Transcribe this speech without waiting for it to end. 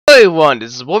everyone,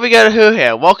 this is What We Got Who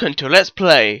here. Welcome to Let's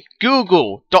Play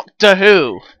Google Doctor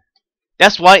Who.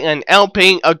 That's right, and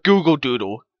LPing a Google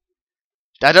Doodle.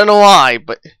 I don't know why,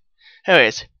 but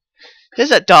anyways, here's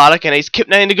that Dalek and he's kept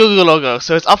naming the Google logo,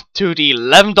 so it's up to the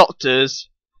 11 Doctors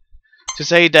to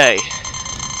say day.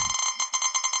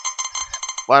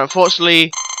 Well, unfortunately,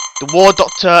 the War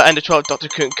Doctor and the 12th Doctor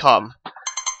couldn't come.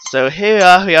 So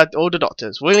here we are all the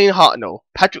Doctors: William Hartnell,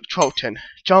 Patrick Troughton,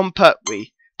 John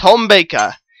Pertwee, Tom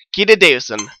Baker, Keita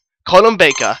Davison, Colin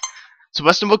Baker,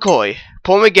 Sylvester McCoy,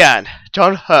 Paul McGann,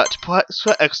 John Hurt,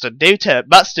 Sweat Exeter, David Tennant,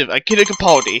 Matt Stiff, and Keita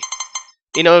Capaldi.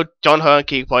 You know, John Hurt and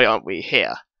Keita Capaldi aren't we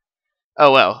here?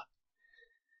 Oh well.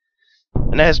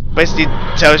 And that basically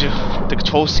tells you the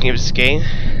control scheme of this game.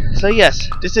 So yes,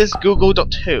 this is Google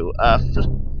Doctor Who, a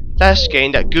flash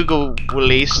game that Google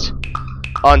released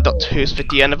on Doctor Who's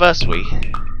 50th anniversary.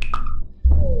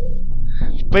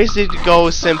 Basically the goal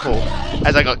is simple,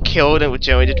 as I got killed and was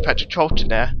generated Patrick Troughton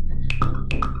there.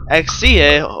 As you can see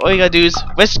here, all you gotta do is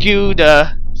rescue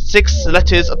the 6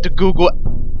 letters of the Google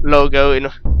logo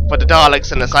for the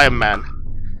Daleks and the Cyber Man.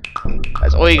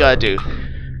 That's all you gotta do.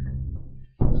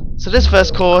 So this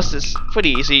first course is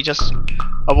pretty easy, just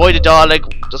avoid the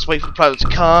Dalek, just wait for the planet to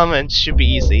come, and it should be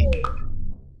easy.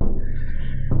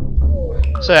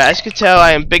 So as you can tell,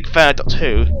 I am a big fan of Doctor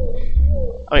Who.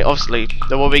 I mean, obviously,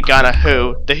 the What We Got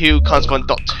Who, the Who comes from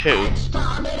Doctor Who.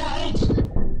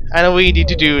 And all we need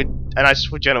to do, and I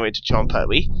just regenerated John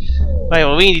Pertwee. Right,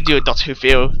 well, we need to do a Doctor Who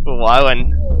video for a while,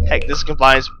 and heck, this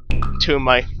combines 2 of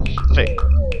my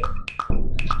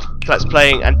Let's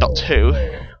Playing and Doctor Who.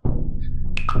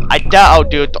 I doubt I'll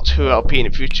do a Doctor Who LP in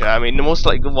the future. I mean, the most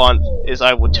likely one is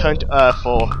I will turn to Earth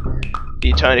for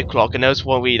the Eternity Clock, and those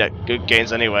won't be that good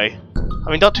games anyway.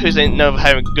 I mean, Doctor Who's ain't never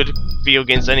having good video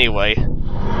games anyway.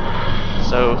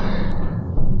 So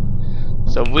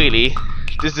really,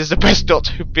 this is the best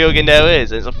Doctor Who video game there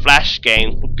is. It's a flash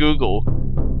game for Google.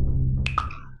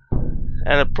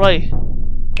 And I play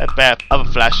about other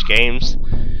flash games,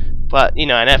 but you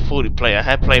know, I never fully played. I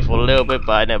had played for a little bit,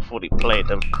 but I never fully played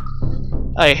them.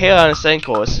 Okay, here on the same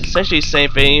course, essentially the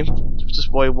same thing.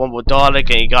 Just boy one more Dalek,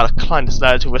 and you gotta climb this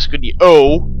ladder to rescue the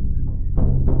O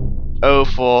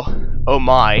for oh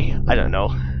my, I don't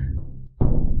know.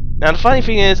 Now the funny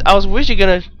thing is, I was originally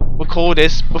gonna record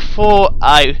this before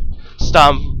I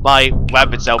start my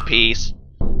Rabbits LPs,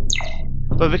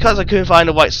 but because I couldn't find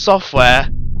the right software,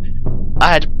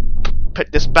 I had to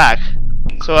put this back.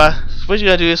 So I was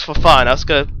originally gonna do this for fun. I was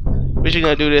originally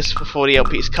gonna do this before the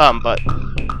LPs come, but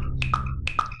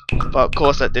of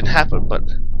course that didn't happen. But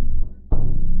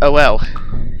oh well.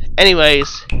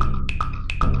 Anyways,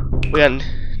 we are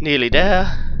nearly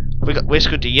there. We're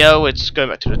screwed to Yo, it's going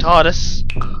back to the TARDIS.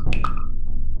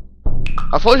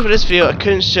 Unfortunately for this video, I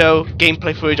couldn't show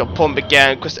gameplay footage of Paul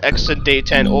McGann, Chris Exton, Day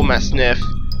 10, or Matt Sniff.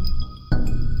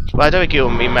 But I don't think it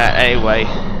will be Matt anyway.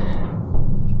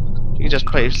 You can just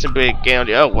play simply a game on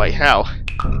the. Oh wait, how?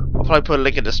 I'll probably put a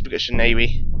link in the description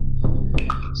maybe.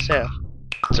 So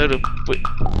the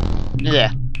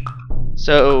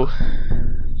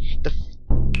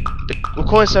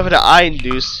recording server that I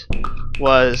used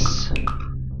was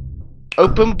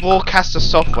Open Broadcaster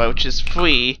software, which is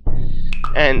free,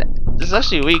 and this is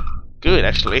actually really good.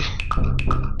 Actually,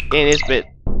 it is a bit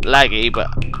laggy, but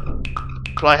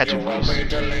probably had to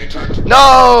use.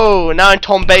 No, now I'm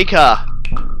Tom Baker.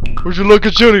 Would you like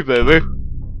a jelly, baby?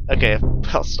 Okay,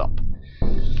 I'll stop.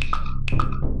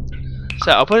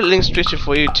 So I'll put a link description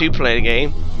for you to play the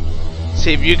game.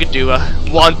 See if you could do a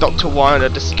 1 Doctor 1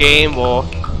 of this game, or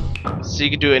so you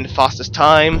can do it in the fastest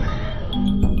time.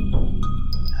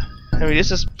 I mean,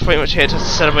 this is pretty much here to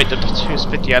celebrate the Doctor Who's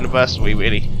 50th anniversary,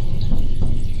 really.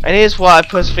 And here's what I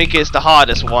personally think is the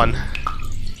hardest one.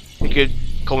 You could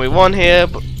call me 1 here,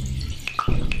 but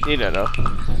you don't know.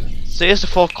 So here's the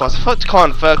 4th course. I thought to call on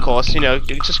the 3rd course, you know,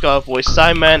 you just gotta avoid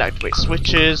Simon, activate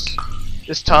switches.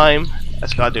 This time,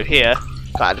 that's what I gotta do here.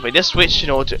 Gotta activate this switch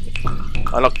in order to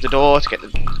unlock the door to get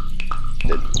the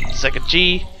 2nd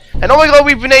G. And oh my god,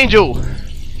 Weeping Angel!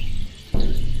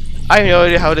 I have no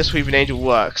idea how this Weeping Angel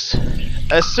works.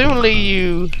 Assumingly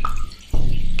you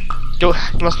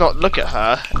must not look at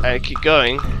her and keep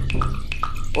going.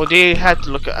 Or do you have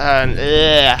to look at her and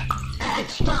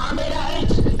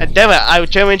and damn it, I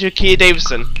would turn into Keita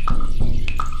Davison.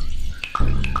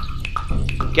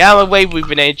 Get out of my way,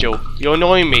 Weeping Angel. You're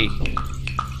annoying me.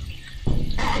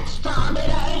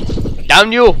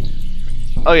 Damn you!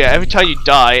 Oh yeah, every time you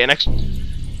die, an extra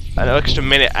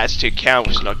minute adds to your count,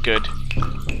 which is not good.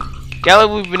 Get out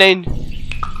of Weeping Angel.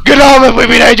 Get on with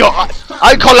Weeping Angel!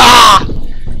 I call her!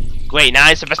 Great,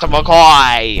 nice, Sylvester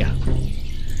McCoy!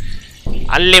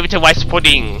 Unlimited rice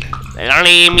pudding.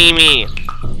 Me.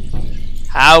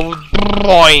 How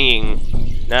annoying.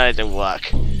 No, it didn't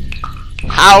work.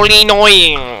 How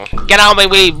annoying. Get out of my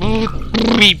way,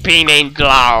 beeping and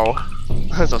glow.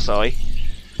 I'm so sorry.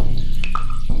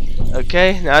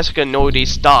 Okay, now let's go annoy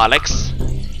these Daleks.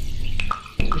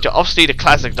 Which are obviously the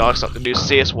classic Daleks, not the new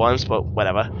CS ones, but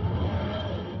whatever.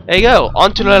 There you go,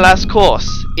 on to the last course.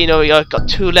 You know, we got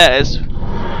 2 letters.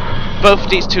 Both of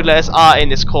these 2 letters are in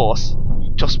this course.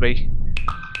 Trust me.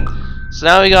 So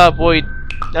now we gotta avoid.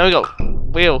 Now we got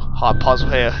real hard puzzle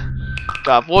here.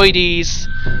 Gotta avoid these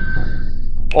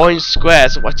orange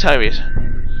squares. What time is?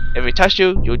 If we touch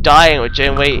you, you'll die and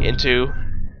regenerate into,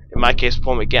 in my case,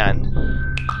 form again.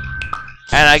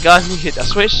 And I gotta hit the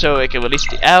switch so it can release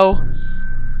the L.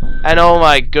 And oh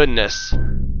my goodness,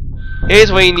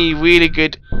 here's where you need really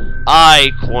good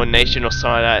eye coordination or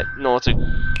something like that in order to,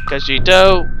 because you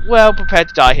do well prepared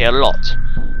to die here a lot.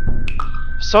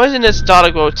 For some reason this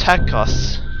Dalek will attack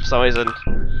us. For some reason.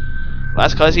 Well,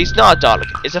 that's because he's not a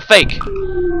Dalek, it's a fake.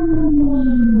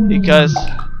 Because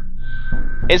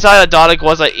inside the Dalek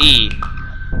was an E.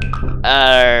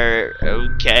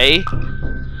 Okay.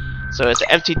 So it's an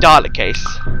empty Dalek case.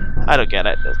 I don't get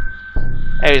it.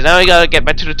 Anyways, now we gotta get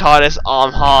back to the TARDIS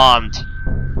unharmed.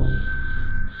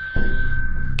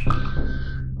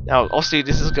 Now, obviously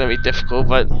this is gonna be difficult,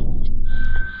 but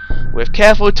with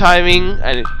careful timing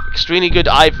and extremely good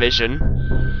eye vision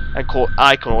and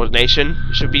eye coordination,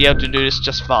 you should be able to do this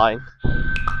just fine.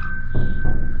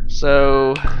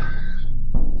 So,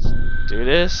 let's do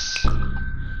this.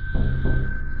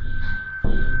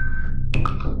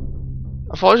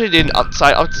 Unfortunately, they didn't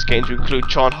upside up this game to include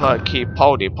John Hurt and Keith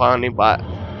Poldy apparently, but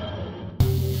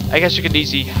I guess you could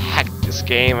easily hack this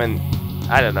game and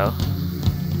I don't know.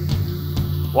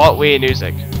 What weird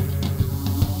music.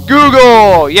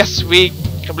 Google! Yes, we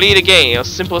completed the game. It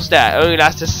was simple as that. It only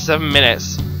lasted 7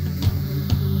 minutes.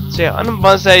 So yeah, on the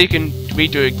button there you can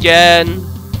redo it again.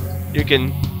 You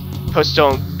can post it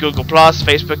on Google+,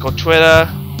 Facebook or Twitter.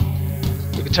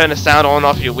 You can turn the sound on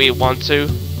off if you really want to.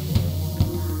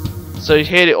 So you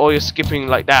hear the audio skipping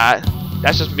like that.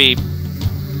 That's just me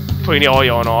putting the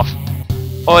audio on off.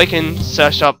 Or you can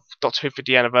search up Doctor Who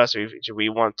 50th Anniversary if you really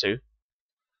want to.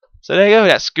 So there you go,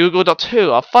 that's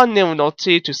Google.Who, a fun little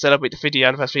novelty to celebrate the 50th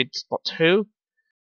anniversary of Doctor Who.